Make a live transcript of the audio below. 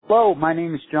Hello, my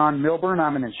name is John Milburn.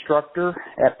 I'm an instructor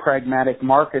at Pragmatic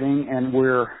Marketing, and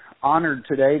we're honored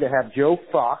today to have Joe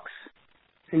Fox,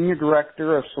 Senior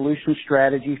Director of Solution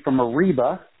Strategy from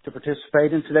Ariba, to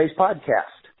participate in today's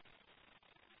podcast.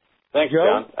 Thanks,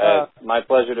 Joe, John. My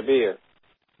pleasure to be here.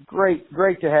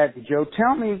 Great to have you, Joe.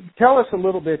 Tell us a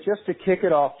little bit, just to kick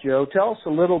it off, Joe, tell us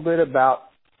a little bit about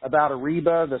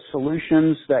Ariba, the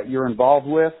solutions that you're involved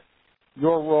with,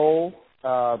 your role,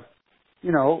 a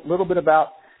little bit about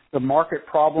the market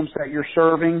problems that you're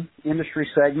serving, industry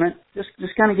segment. Just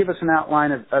kind of give us an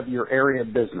outline of your area of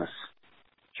business.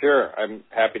 Sure, I'm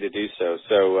happy to do so.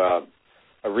 So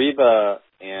Ariba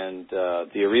and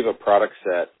the Ariba product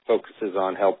set focuses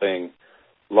on helping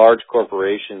large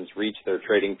corporations reach their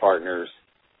trading partners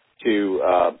to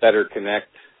better connect,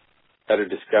 better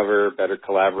discover, better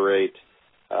collaborate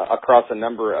across a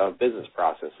number of business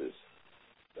processes.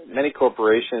 Many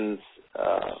corporations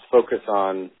focus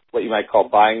on what you might call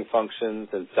buying functions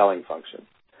and selling functions.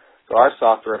 So our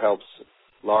software helps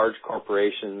large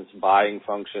corporations' buying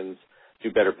functions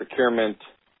do better procurement,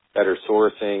 better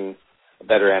sourcing,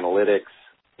 better analytics,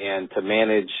 and to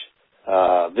manage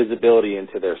visibility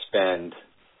into their spend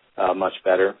much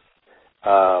better.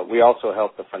 We also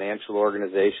help the financial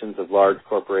organizations of large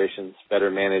corporations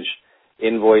better manage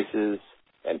invoices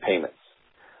and payments.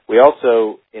 We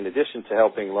also, in addition to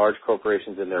helping large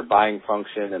corporations in their buying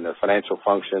function and their financial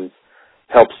functions,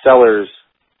 help sellers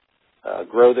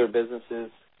grow their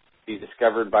businesses, be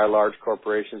discovered by large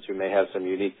corporations who may have some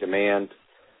unique demand.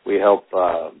 We help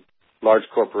large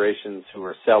corporations who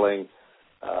are selling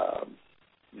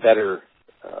better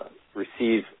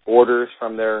receive orders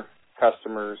from their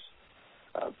customers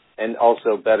and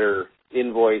also better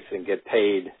invoice and get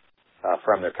paid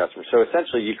from their customers. So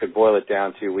essentially you could boil it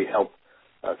down to we help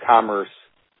commerce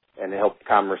and help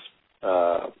commerce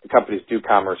companies do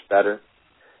commerce better.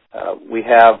 We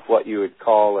have what you would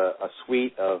call a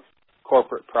suite of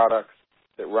corporate products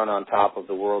that run on top of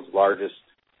the world's largest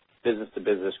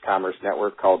business-to-business commerce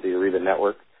network called the Ariba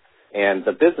Network. And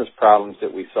the business problems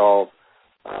that we solve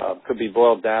could be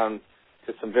boiled down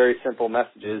to some very simple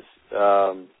messages.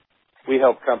 We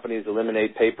help companies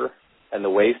eliminate paper and the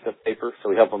waste of paper, so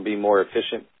we help them be more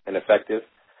efficient and effective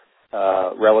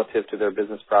relative to their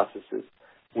business processes.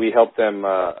 We help them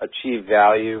achieve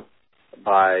value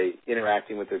by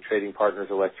interacting with their trading partners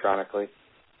electronically.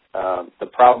 The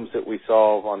problems that we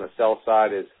solve on the sell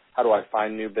side is how do I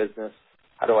find new business?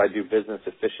 How do I do business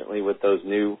efficiently with those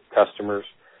new customers?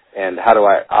 And how do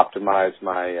I optimize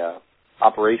my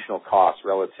operational costs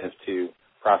relative to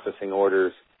processing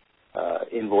orders,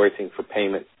 invoicing for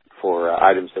payment for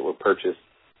items that were purchased,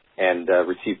 and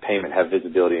receive payment, have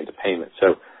visibility into payment.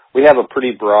 So we have a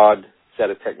pretty broad set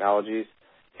of technologies,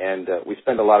 and we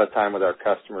spend a lot of time with our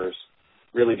customers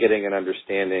really getting an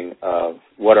understanding of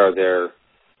what are their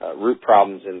root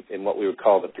problems in what we would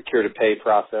call the procure-to-pay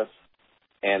process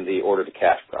and the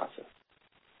order-to-cash process.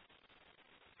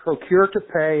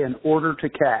 Procure-to-pay and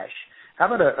order-to-cash. How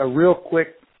about a real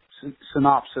quick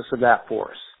synopsis of that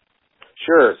for us?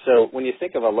 Sure. So when you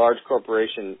think of a large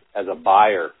corporation as a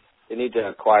buyer, they need to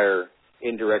acquire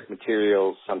indirect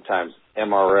materials, sometimes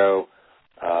MRO,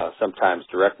 sometimes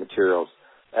direct materials.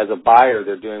 As a buyer,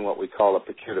 they're doing what we call a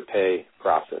procure-to-pay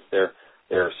process. They're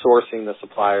sourcing the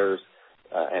suppliers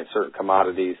and certain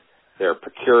commodities. They're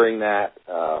procuring that.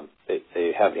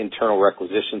 They have internal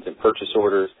requisitions and purchase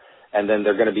orders, and then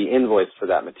they're going to be invoiced for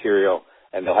that material,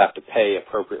 and they'll have to pay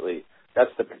appropriately.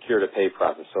 That's the procure-to-pay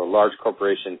process. So a large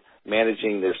corporation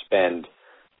managing their spend.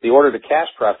 The order-to-cash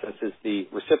process is the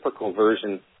reciprocal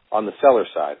version on the seller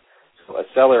side. So a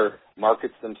seller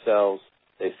markets themselves.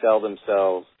 They sell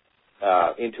themselves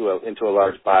into a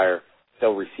large buyer.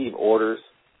 They'll receive orders.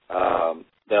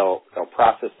 They'll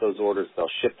process those orders.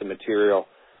 They'll ship the material.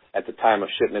 At the time of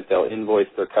shipment, they'll invoice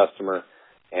their customer,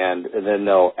 and then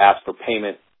they'll ask for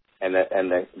payment, and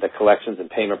the collections and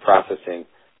payment processing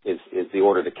is the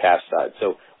order-to-cash side.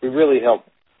 So we really help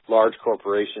large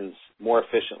corporations more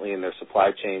efficiently in their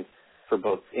supply chain for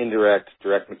both indirect,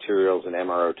 direct materials, and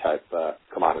MRO-type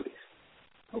commodities.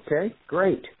 Okay,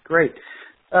 great.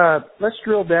 Let's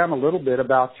drill down a little bit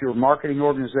about your marketing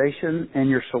organization and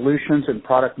your solutions and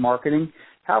product marketing.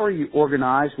 How are you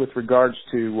organized with regards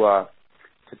to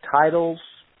titles,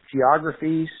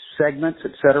 geographies, segments,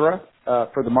 et cetera,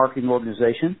 for the marketing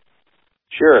organization?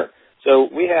 Sure. So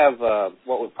we have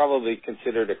what would probably be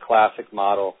considered a classic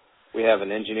model. We have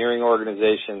an engineering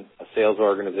organization, a sales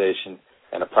organization,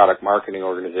 and a product marketing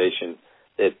organization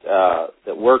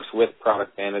that works with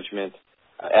product management.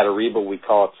 At Ariba, we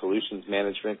call it solutions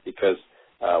management because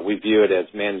we view it as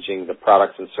managing the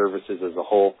products and services as a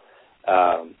whole.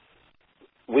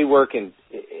 we work in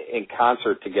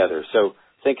concert together. So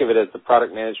think of it as the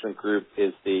product management group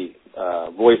is the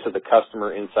voice of the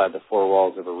customer inside the four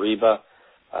walls of Ariba.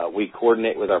 We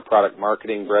coordinate with our product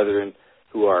marketing brethren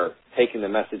who are taking the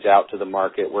message out to the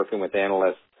market, working with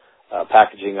analysts,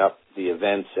 packaging up the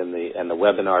events and the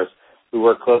webinars. We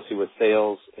work closely with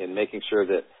sales in making sure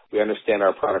that we understand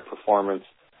our product performance,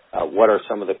 what are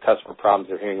some of the customer problems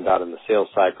they're hearing about in the sales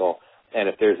cycle, and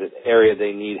if there's an area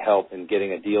they need help in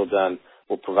getting a deal done,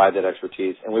 we'll provide that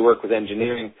expertise. And we work with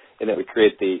engineering in that we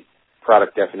create the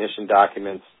product definition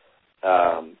documents.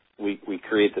 We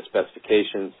create the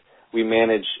specifications. We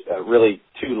manage really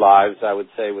two lives, I would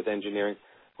say, with engineering.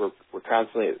 We're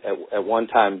constantly at one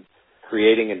time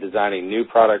creating and designing new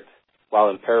product while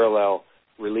in parallel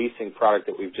releasing product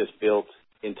that we've just built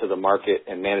into the market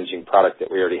and managing product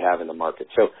that we already have in the market.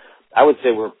 So I would say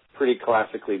we're pretty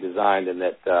classically designed in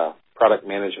that product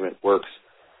management works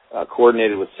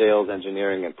coordinated with sales,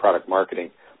 engineering, and product marketing.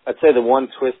 I'd say the one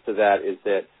twist to that is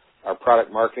that our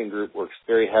product marketing group works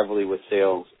very heavily with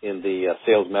sales in the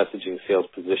sales messaging, sales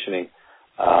positioning,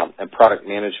 and product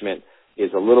management is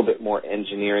a little bit more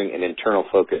engineering and internal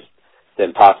focused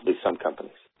than possibly some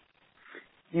companies.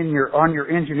 On your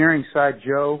engineering side,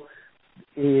 Joe,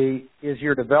 is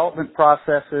your development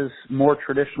processes more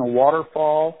traditional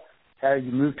waterfall? Have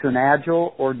you moved to an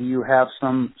agile, or do you have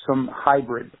some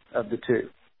hybrid of the two?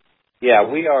 Yeah,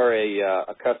 we are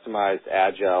a customized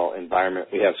agile environment.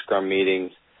 We have Scrum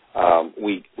meetings.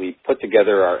 We put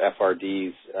together our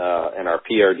FRDs and our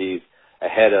PRDs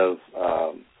ahead of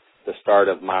the start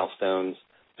of milestones.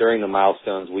 During the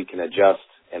milestones, we can adjust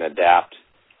and adapt.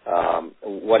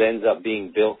 What ends up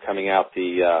being built coming out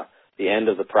the end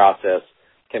of the process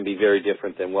can be very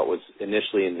different than what was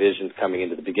initially envisioned coming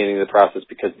into the beginning of the process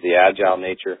because of the agile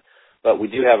nature. But we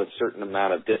do have a certain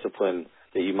amount of discipline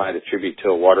that you might attribute to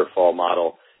a waterfall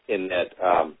model in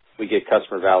that we get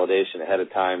customer validation ahead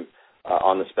of time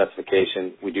on the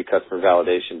specification. We do customer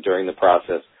validation during the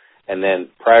process. And then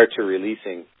prior to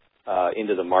releasing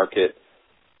into the market,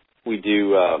 we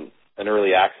do an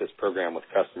early access program with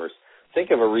customers.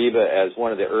 Think of Ariba as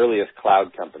one of the earliest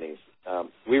cloud companies.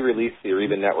 We released the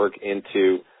Ariba network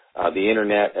into the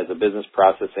Internet as a business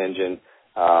process engine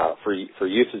for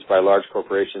usage by large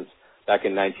corporations back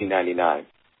in 1999.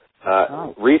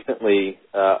 Recently,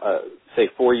 say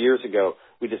 4 years ago,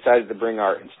 we decided to bring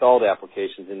our installed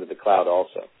applications into the cloud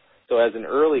also. So as an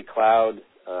early cloud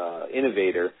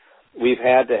innovator, we've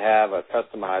had to have a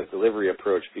customized delivery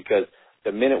approach because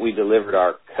the minute we delivered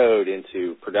our code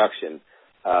into production,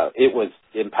 it was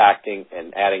impacting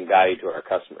and adding value to our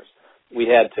customers. We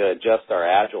had to adjust our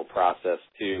agile process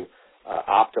to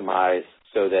optimize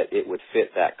so that it would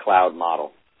fit that cloud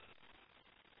model.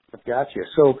 Gotcha.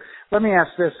 So let me ask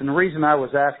this, and the reason I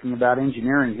was asking about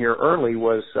engineering here early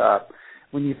was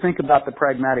when you think about the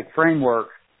pragmatic framework,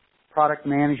 product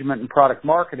management and product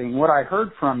marketing, what I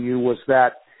heard from you was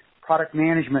that product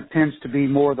management tends to be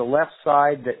more the left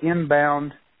side, the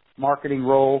inbound marketing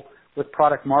role, with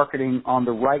product marketing on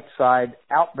the right side,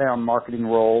 outbound marketing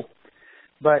role.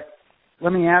 But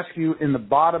let me ask you, in the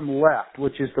bottom left,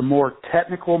 which is the more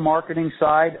technical marketing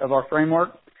side of our framework,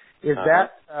 is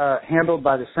that handled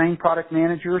by the same product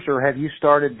managers, or have you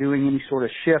started doing any sort of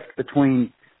shift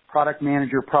between product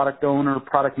manager, product owner,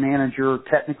 product manager,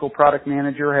 technical product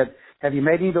manager? Have you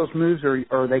made any of those moves, or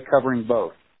are they covering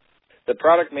both? The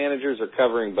product managers are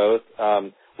covering both.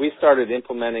 We started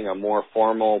implementing a more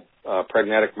formal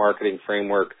pragmatic marketing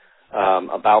framework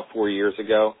about 4 years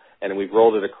ago, and we've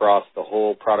rolled it across the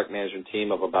whole product management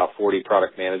team of about 40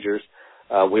 product managers.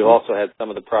 We've also had some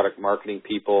of the product marketing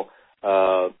people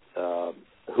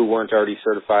who weren't already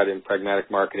certified in pragmatic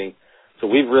marketing. So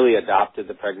we've really adopted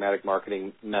the pragmatic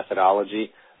marketing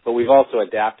methodology, but we've also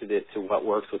adapted it to what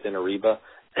works within Ariba.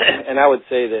 And I would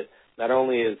say that not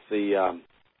only is the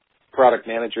product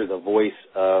manager the voice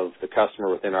of the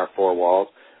customer within our four walls,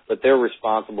 but they're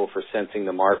responsible for sensing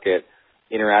the market,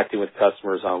 interacting with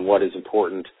customers on what is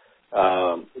important,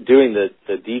 doing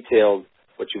the detailed,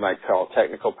 what you might call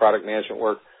technical product management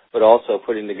work, but also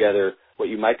putting together what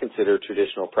you might consider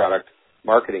traditional product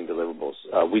marketing deliverables.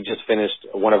 We just finished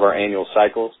one of our annual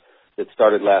cycles that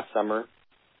started last summer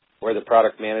where the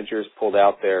product managers pulled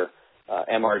out their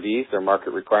MRDs, their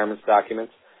market requirements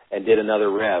documents, and did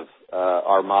another rev.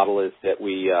 Our model is that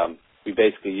we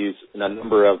basically use a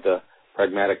number of the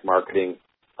pragmatic marketing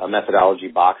methodology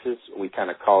boxes. We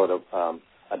kind of call it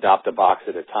adopt a box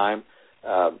at a time.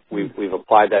 We've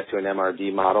applied that to an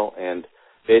MRD model, and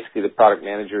basically the product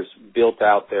managers built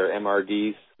out their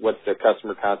MRDs, what's their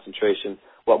customer concentration,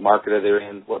 what market are they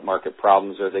in, what market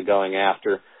problems are they going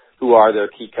after, who are their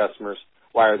key customers,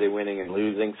 why are they winning and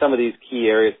losing, some of these key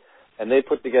areas. And they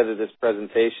put together this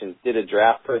presentation, did a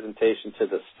draft presentation to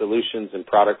the solutions and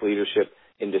product leadership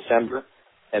in December,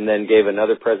 and then gave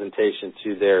another presentation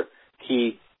to their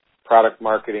key product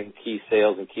marketing, key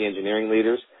sales, and key engineering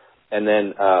leaders. And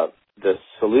then the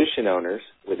solution owners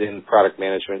within product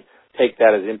management take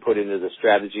that as input into the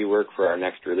strategy work for our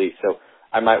next release. So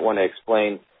I might want to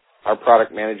explain, our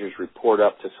product managers report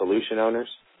up to solution owners.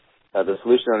 The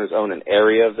solution owners own an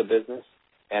area of the business,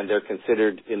 and they're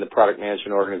considered in the product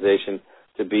management organization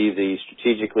to be the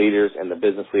strategic leaders and the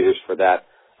business leaders for that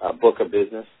book of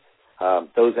business.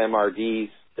 Those MRDs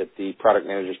that the product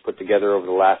managers put together over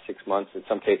the last 6 months, in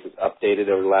some cases updated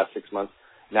over the last 6 months,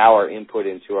 now are input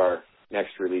into our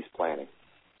next release planning.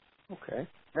 Okay,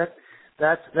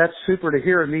 that's super to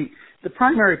hear. And the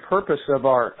primary purpose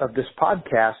of this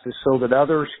podcast is so that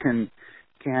others can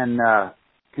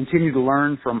continue to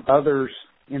learn from others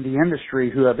in the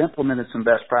industry who have implemented some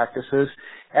best practices.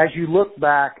 As you look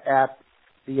back at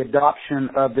the adoption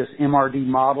of this MRD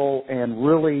model and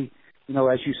really,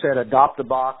 as you said, adopt the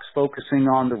box, focusing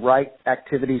on the right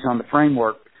activities on the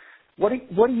framework, what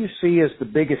do you see as the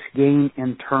biggest gain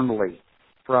internally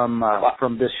from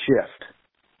this shift?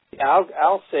 Yeah,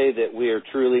 I'll say that we are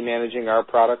truly managing our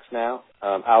products now.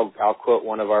 I'll quote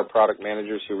one of our product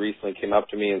managers who recently came up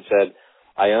to me and said,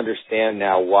 I understand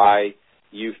now why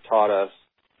you've taught us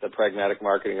the pragmatic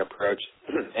marketing approach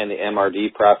and the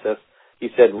MRD process. He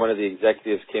said one of the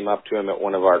executives came up to him at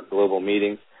one of our global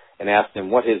meetings and asked him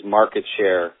what his market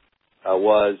share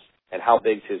was and how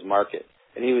big's his market.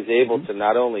 And he was able to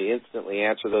not only instantly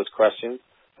answer those questions,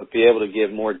 but be able to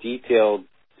give more detailed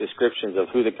descriptions of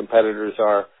who the competitors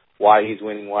are, why he's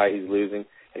winning, why he's losing.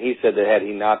 And he said that had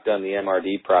he not done the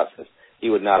MRD process, he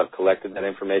would not have collected that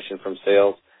information from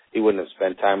sales. He wouldn't have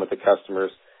spent time with the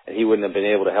customers, and he wouldn't have been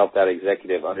able to help that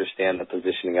executive understand the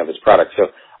positioning of his product. So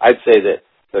I'd say that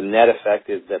the net effect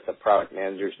is that the product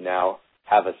managers now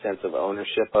have a sense of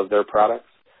ownership of their products,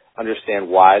 understand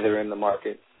why they're in the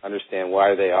market, understand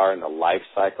why they are in the life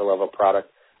cycle of a product,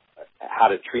 how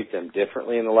to treat them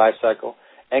differently in the life cycle,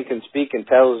 and can speak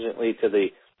intelligently to the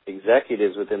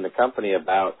executives within the company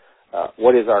about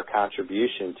what is our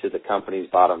contribution to the company's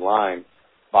bottom line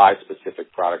by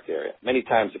specific product area. Many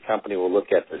times the company will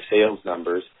look at their sales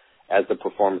numbers as the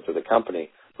performance of the company,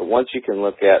 but once you can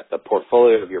look at the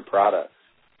portfolio of your products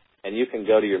and you can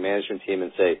go to your management team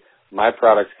and say, my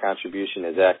product's contribution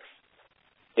is X,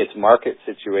 its market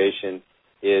situation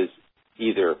is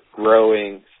either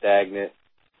growing, stagnant,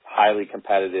 highly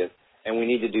competitive, and we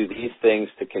need to do these things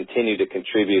to continue to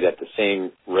contribute at the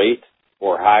same rate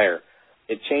or higher,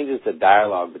 it changes the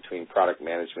dialogue between product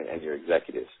management and your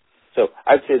executives. So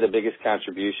I'd say the biggest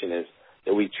contribution is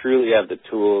that we truly have the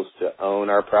tools to own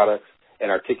our products and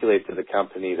articulate to the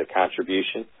company the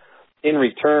contribution. In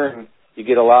return, you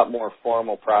get a lot more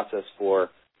formal process for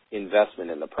investment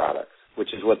in the products, which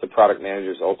is what the product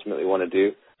managers ultimately want to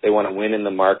do. They want to win in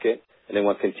the market, and they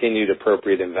want continued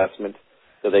appropriate investment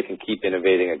so they can keep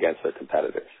innovating against their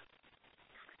competitors.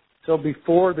 So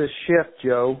before this shift,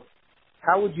 Joe,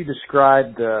 how would you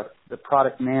describe the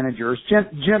product managers,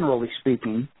 generally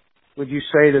speaking? Would you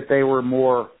say that they were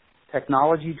more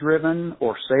technology-driven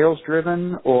or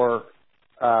sales-driven, or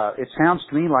it sounds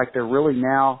to me like they're really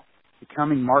now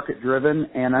becoming market-driven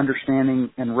and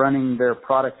understanding and running their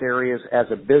product areas as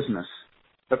a business?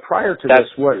 But prior to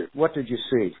this, what did you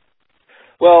see?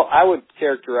 Well, I would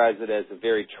characterize it as a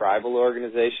very tribal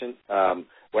organization.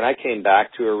 When I came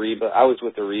back to Ariba, I was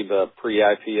with Ariba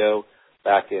pre-IPO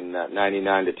back in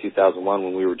 99 to 2001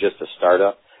 when we were just a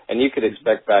startup. And you could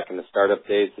expect back in the startup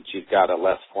days that you've got a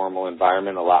less formal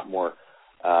environment, a lot more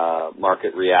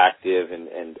market reactive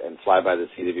and fly by the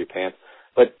seat of your pants.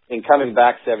 But in coming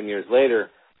back 7 years later,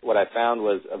 what I found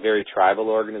was a very tribal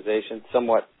organization,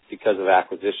 somewhat because of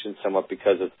acquisition, somewhat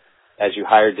because of as you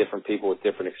hire different people with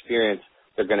different experience,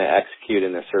 they're going to execute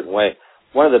in a certain way.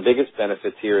 One of the biggest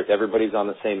benefits here is everybody's on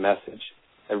the same message.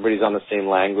 Everybody's on the same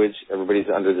language. Everybody's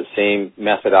under the same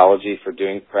methodology for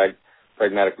doing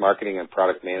pragmatic marketing and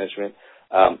product management.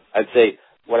 I'd say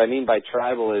what I mean by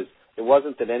tribal is it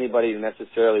wasn't that anybody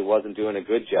necessarily wasn't doing a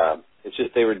good job. It's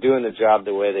just they were doing the job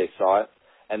the way they saw it,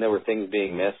 and there were things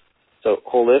being missed. So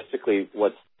holistically,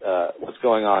 what's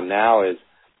going on now is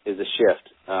a shift.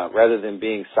 Rather than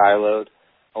being siloed,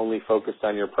 only focused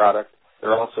on your product,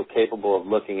 they're also capable of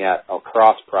looking at a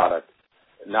cross-product,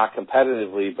 not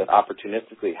competitively, but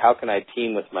opportunistically. How can I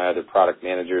team with my other product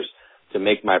managers to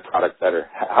make my product better?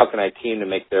 How can I team to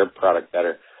make their product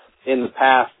better? In the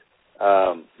past,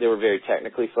 they were very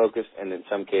technically focused and in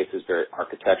some cases very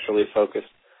architecturally focused,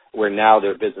 where now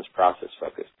they're business process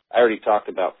focused. I already talked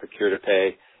about procure to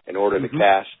pay and order the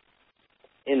cash.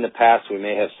 In the past, we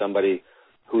may have somebody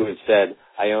who has said,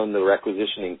 I own the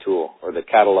requisitioning tool or the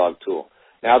catalog tool.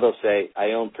 Now they'll say,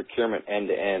 I own procurement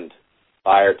end-to-end,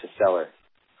 buyer to seller.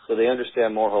 So they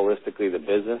understand more holistically the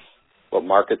business, what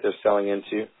market they're selling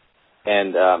into.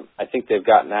 And I think they've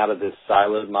gotten out of this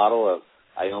siloed model of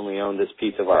I only own this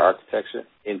piece of our architecture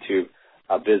into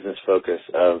a business focus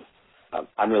of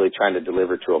I'm really trying to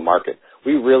deliver to a market.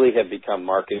 We really have become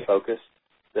market-focused.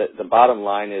 The bottom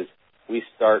line is we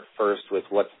start first with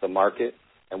what's the market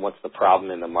and what's the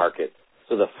problem in the market.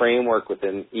 So the framework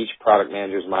within each product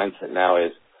manager's mindset now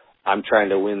is I'm trying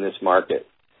to win this market.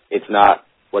 It's not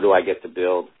what do I get to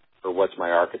build or what's my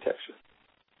architecture.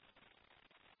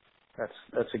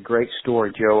 That's a great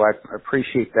story, Joe. I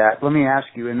appreciate that. Let me ask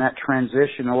you, in that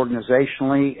transition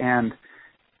organizationally and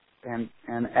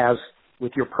as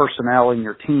with your personnel and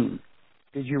your team,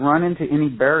 did you run into any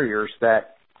barriers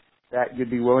that you'd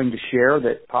be willing to share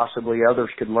that possibly others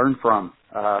could learn from?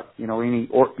 Any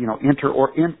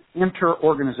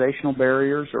inter-organizational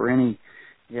barriers or any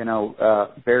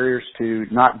barriers to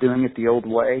not doing it the old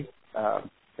way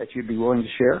that you'd be willing to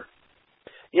share?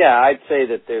 Yeah, I'd say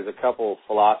that there's a couple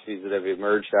philosophies that have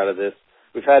emerged out of this.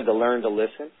 We've had to learn to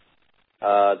listen.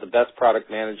 The best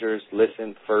product managers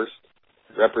listen first,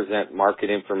 represent market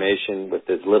information with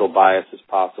as little bias as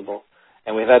possible.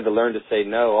 And we've had to learn to say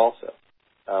no also.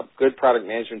 A good product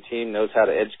management team knows how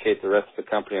to educate the rest of the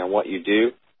company on what you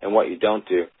do and what you don't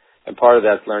do. And part of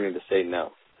that's learning to say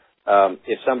no.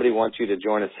 If somebody wants you to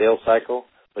join a sales cycle,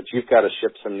 but you've got to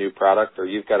ship some new product or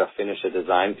you've got to finish a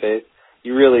design phase,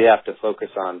 you really have to focus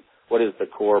on what is the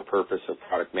core purpose of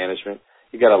product management.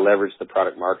 You've got to leverage the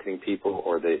product marketing people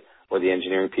or the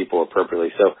engineering people appropriately.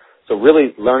 So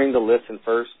really learning to listen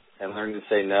first and learning to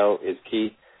say no is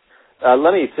key.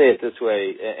 Let me say it this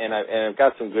way, and I've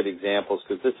got some good examples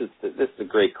because this is a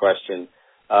great question.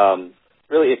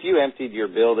 Really, if you emptied your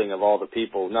building of all the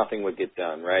people, nothing would get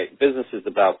done, right? Business is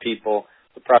about people.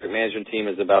 The product management team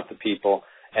is about the people.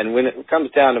 And when it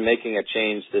comes down to making a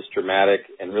change this dramatic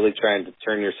and really trying to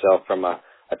turn yourself from a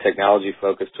technology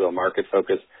focus to a market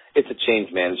focus, it's a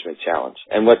change management challenge.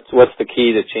 And what's the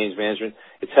key to change management?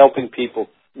 It's helping people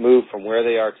move from where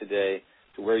they are today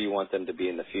to where you want them to be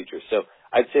in the future. So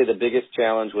I'd say the biggest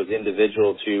challenge was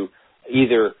individuals who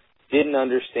either didn't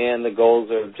understand the goals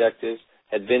or objectives,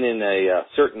 had been in a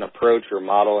certain approach or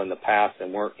model in the past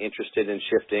and weren't interested in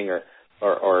shifting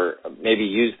or maybe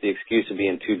used the excuse of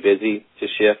being too busy to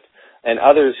shift, and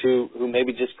others who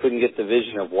maybe just couldn't get the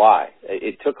vision of why.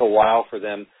 It took a while for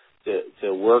them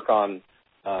to work on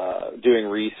doing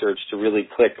research to really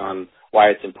click on why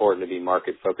it's important to be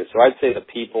market focused. So I'd say the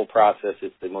people process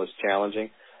is the most challenging.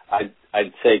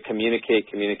 I'd say communicate.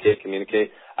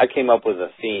 I came up with a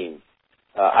theme.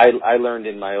 I learned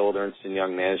in my old Ernst &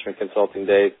 Young management consulting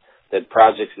days that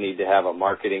projects need to have a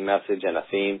marketing message and a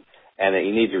theme, and that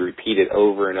you need to repeat it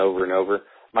over and over and over.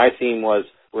 My theme was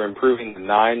we're improving the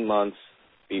 9 months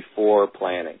before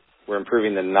planning. We're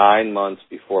improving the 9 months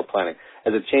before planning.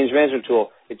 As a change management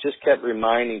tool, it just kept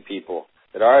reminding people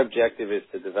that our objective is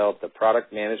to develop the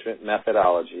product management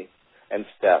methodology and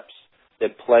steps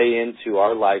that play into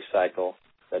our life cycle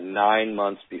the 9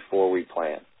 months before we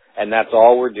plan. And that's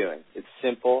all we're doing. It's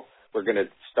simple. We're going to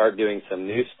start doing some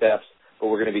new steps, but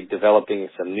we're going to be developing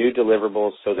some new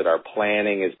deliverables so that our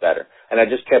planning is better. And I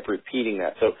just kept repeating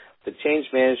that. So the change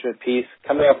management piece,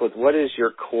 coming up with what is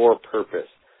your core purpose?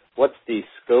 What's the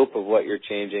scope of what you're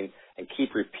changing? And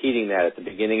keep repeating that at the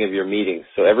beginning of your meetings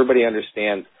so everybody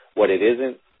understands what it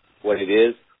isn't, what it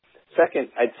is. Second,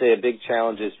 I'd say a big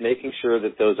challenge is making sure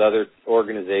that those other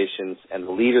organizations and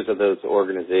the leaders of those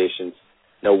organizations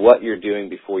know what you're doing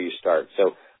before you start.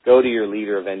 So go to your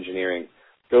leader of engineering,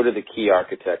 go to the key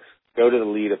architects, go to the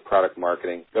lead of product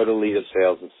marketing, go to the lead of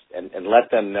sales, and let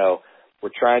them know we're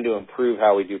trying to improve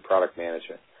how we do product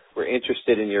management. We're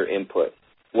interested in your input.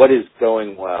 What is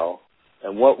going well,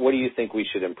 and what do you think we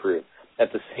should improve?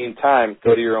 At the same time,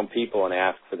 go to your own people and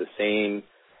ask for the same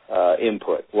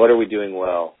input. What are we doing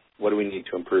well? What do we need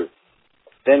to improve?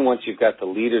 Then once you've got the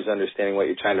leaders understanding what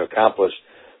you're trying to accomplish,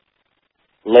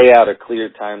 lay out a clear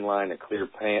timeline, a clear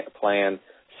plan,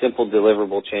 simple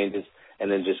deliverable changes, and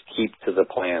then just keep to the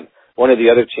plan. One of the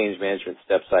other change management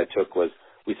steps I took was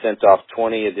we sent off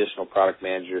 20 additional product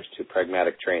managers to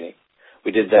pragmatic training.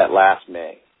 We did that last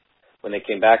May. When they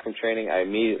came back from training, I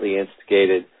immediately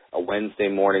instigated a Wednesday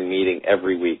morning meeting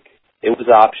every week. It was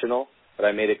optional, but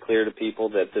I made it clear to people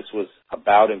that this was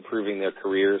about improving their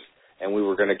careers, and we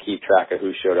were going to keep track of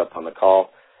who showed up on the call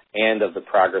and of the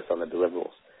progress on the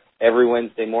deliverables. Every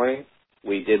Wednesday morning,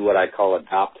 we did what I call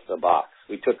adopt the box.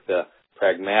 We took the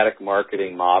pragmatic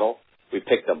marketing model we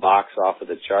picked a box off of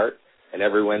the chart, and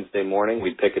every Wednesday morning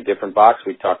we'd pick a different box.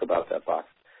 We'd talk about that box.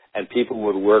 And people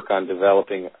would work on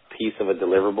developing a piece of a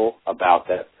deliverable about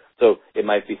that. So it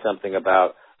might be something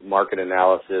about market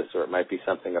analysis, or it might be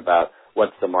something about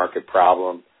what's the market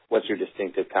problem, what's your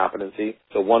distinctive competency.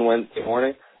 So one Wednesday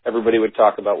morning, everybody would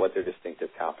talk about what their distinctive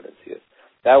competency is.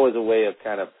 That was a way of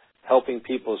kind of helping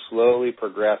people slowly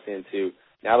progress into,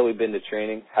 now that we've been to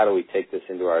training, how do we take this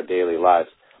into our daily lives?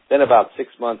 Then about 6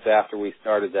 months after we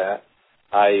started that,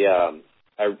 I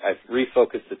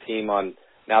refocused the team on,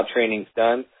 now training's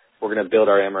done, we're going to build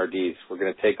our MRDs. We're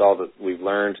going to take all that we've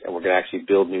learned, and we're going to actually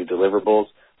build new deliverables.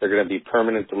 They're going to be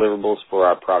permanent deliverables for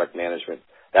our product management.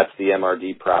 That's the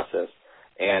MRD process.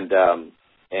 And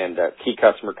key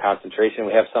customer concentration,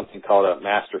 we have something called a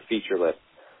master feature list.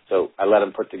 So I let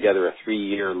them put together a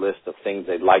 3-year list of things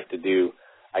they'd like to do,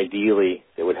 ideally,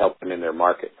 that would help them in their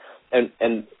market. And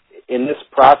in this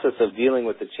process of dealing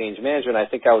with the change management, I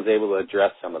think I was able to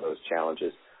address some of those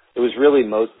challenges. It was really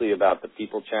mostly about the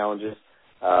people challenges,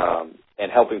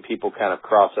 and helping people kind of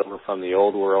cross over from the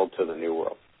old world to the new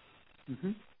world.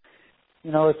 Mm-hmm.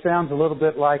 You know, it sounds a little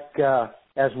bit like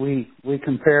as we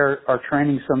compare our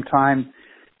training sometime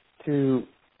to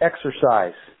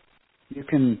exercise. You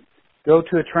can go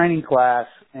to a training class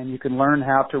and you can learn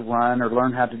how to run or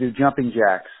learn how to do jumping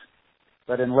jacks.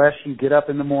 But unless you get up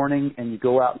in the morning and you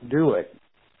go out and do it,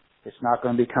 it's not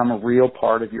going to become a real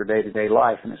part of your day-to-day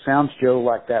life. And it sounds, Joe,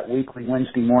 like that weekly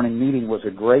Wednesday morning meeting was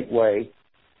a great way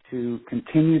to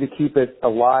continue to keep it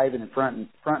alive and front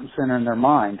and center in their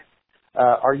mind.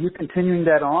 Are you continuing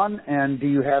that on, and do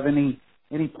you have any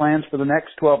plans for the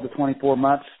next 12 to 24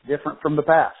 months different from the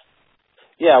past?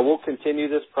 Yeah, we'll continue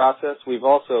this process. We've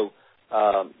also,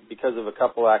 because of a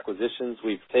couple acquisitions,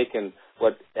 we've taken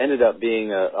what ended up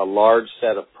being a large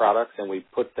set of products and we've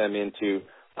put them into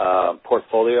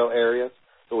portfolio areas.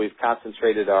 So we've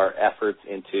concentrated our efforts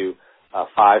into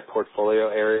 5 portfolio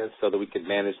areas so that we could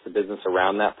manage the business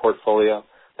around that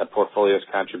portfolio's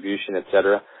contribution, et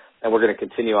cetera. And we're going to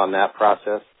continue on that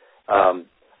process.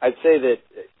 I'd say that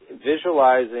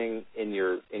visualizing in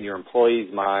your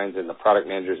employees' minds and the product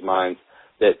managers' minds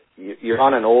that you're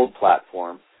on an old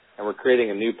platform and we're creating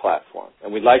a new platform.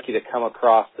 And we'd like you to come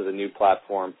across to the new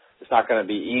platform. It's not going to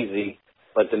be easy,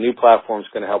 but the new platform is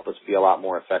going to help us be a lot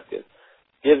more effective.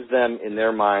 Gives them in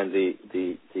their mind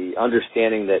the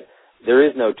understanding that there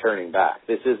is no turning back.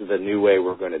 This is the new way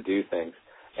we're going to do things,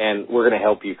 and we're going to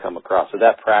help you come across. So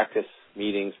that practice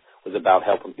meetings was about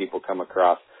helping people come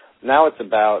across. Now it's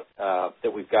about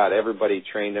that we've got everybody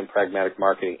trained in pragmatic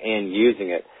marketing and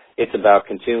using it. It's about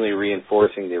continually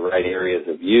reinforcing the right areas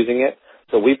of using it.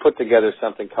 So we put together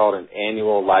something called an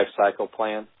annual life cycle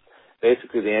plan.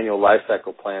 Basically, the annual life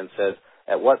cycle plan says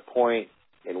at what point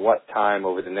in what time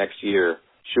over the next year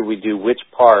should we do which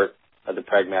part of the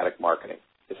pragmatic marketing.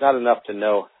 It's not enough to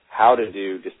know how to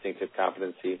do distinctive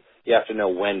competency. You have to know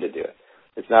when to do it.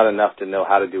 It's not enough to know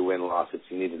how to do win-loss.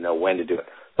 You need to know when to do it.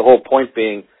 The whole point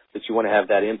being that you want to have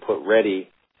that input ready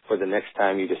for the next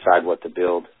time you decide what to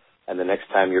build and the next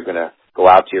time you're going to go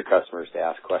out to your customers to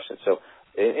ask questions. So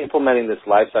implementing this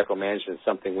lifecycle management is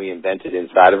something we invented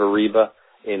inside of Ariba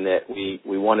in that we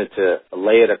wanted to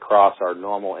lay it across our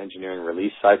normal engineering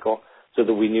release cycle so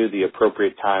that we knew the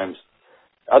appropriate times.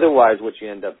 Otherwise, what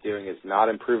you end up doing is not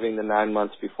improving the 9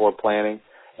 months before planning,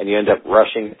 and you end up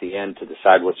rushing at the end to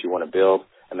decide what you want to build,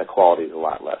 and the quality is a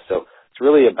lot less. So it's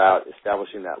really about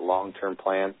establishing that long-term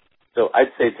plan. So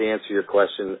I'd say to answer your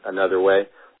question another way,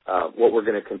 what we're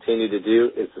going to continue to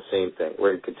do is the same thing.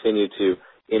 We're going to continue to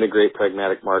integrate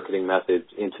pragmatic marketing methods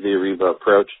into the Ariba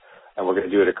approach, and we're going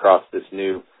to do it across this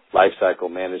new lifecycle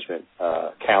management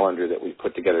calendar that we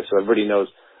put together so everybody knows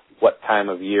what time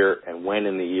of year and when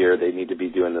in the year they need to be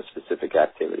doing the specific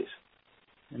activities.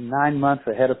 9 months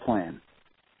ahead of plan.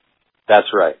 That's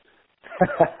right.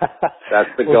 That's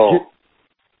the goal.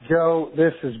 Joe,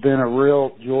 this has been a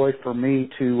real joy for me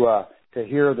to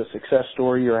hear the success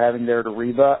story you're having there at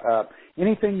Ariba.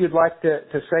 Anything you'd like to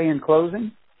say in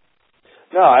closing?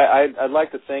 No, I'd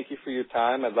like to thank you for your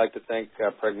time. I'd like to thank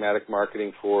Pragmatic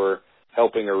Marketing for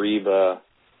helping Ariba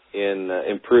in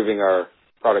improving our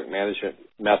product management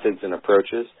methods and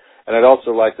approaches. And I'd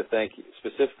also like to thank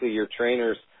specifically your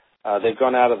trainers. They've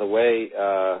gone out of the way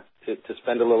to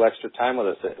spend a little extra time with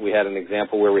us. We had an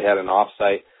example where we had an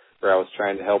off-site where I was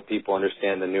trying to help people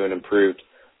understand the new and improved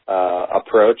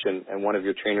approach, and one of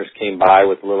your trainers came by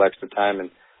with a little extra time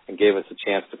and gave us a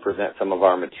chance to present some of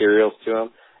our materials to them.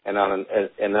 And on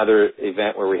another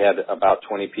event where we had about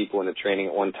 20 people in the training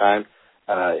at one time,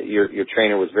 your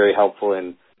trainer was very helpful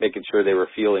in making sure they were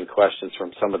fielding questions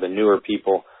from some of the newer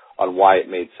people on why it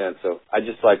made sense. So I'd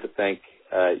just like to thank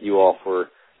you all for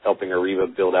helping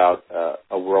Ariba build out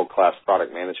a world-class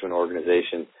product management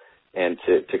organization and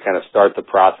to kind of start the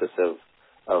process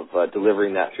of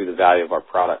delivering that through the value of our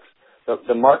products.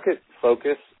 The market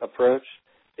focus approach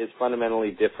is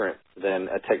fundamentally different than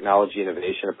a technology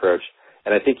innovation approach,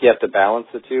 and I think you have to balance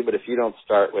the two. But if you don't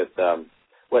start with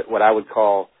what I would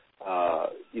call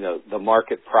the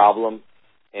market problem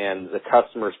and the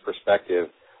customer's perspective,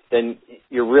 then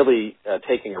you're really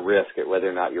taking a risk at whether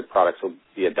or not your products will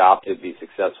be adopted, be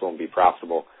successful, and be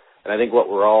profitable. And I think what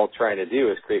we're all trying to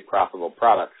do is create profitable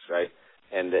products, right?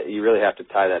 And you really have to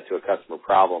tie that to a customer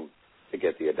problem to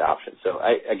get the adoption. So,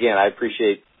 I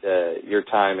appreciate your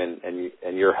time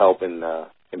and your help in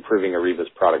improving Ariba's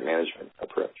product management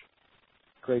approach.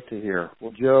 Great to hear.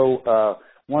 Well, Joe,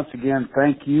 once again,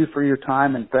 thank you for your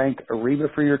time and thank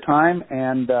Ariba for your time,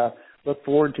 and look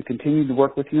forward to continuing to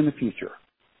work with you in the future.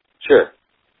 Sure.